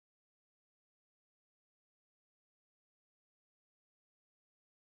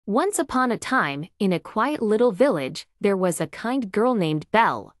Once upon a time, in a quiet little village, there was a kind girl named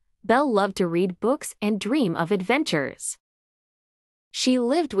Belle. Belle loved to read books and dream of adventures. She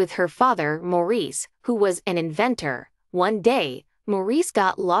lived with her father, Maurice, who was an inventor. One day, Maurice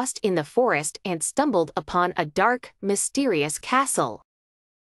got lost in the forest and stumbled upon a dark, mysterious castle.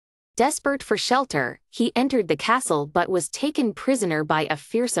 Desperate for shelter, he entered the castle but was taken prisoner by a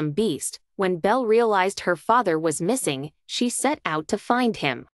fearsome beast. When Belle realized her father was missing, she set out to find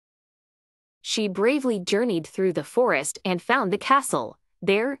him. She bravely journeyed through the forest and found the castle.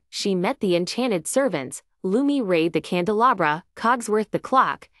 There, she met the enchanted servants, Lumi Ray the candelabra, Cogsworth the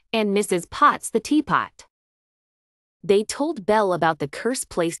clock, and Mrs. Potts the teapot. They told Belle about the curse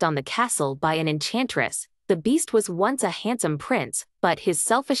placed on the castle by an enchantress. The beast was once a handsome prince, but his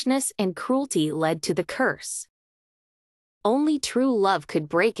selfishness and cruelty led to the curse. Only true love could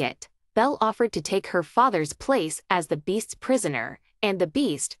break it. Belle offered to take her father's place as the beast's prisoner, and the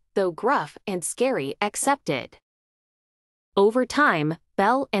beast, though gruff and scary, accepted. Over time,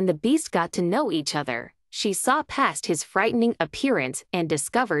 Belle and the beast got to know each other. She saw past his frightening appearance and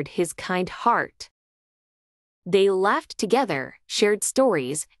discovered his kind heart. They laughed together, shared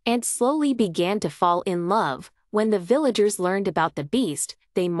stories, and slowly began to fall in love. When the villagers learned about the beast,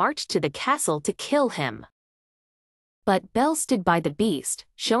 they marched to the castle to kill him. But Belle stood by the beast,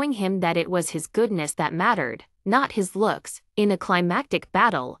 showing him that it was his goodness that mattered, not his looks. In a climactic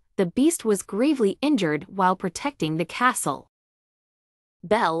battle, the beast was gravely injured while protecting the castle.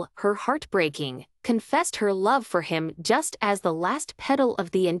 Belle, her heart breaking, confessed her love for him just as the last petal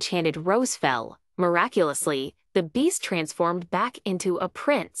of the enchanted rose fell. Miraculously, the beast transformed back into a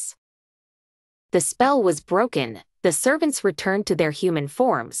prince. The spell was broken, the servants returned to their human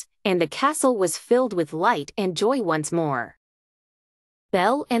forms, and the castle was filled with light and joy once more.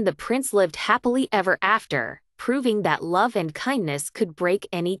 Belle and the prince lived happily ever after, proving that love and kindness could break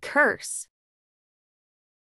any curse.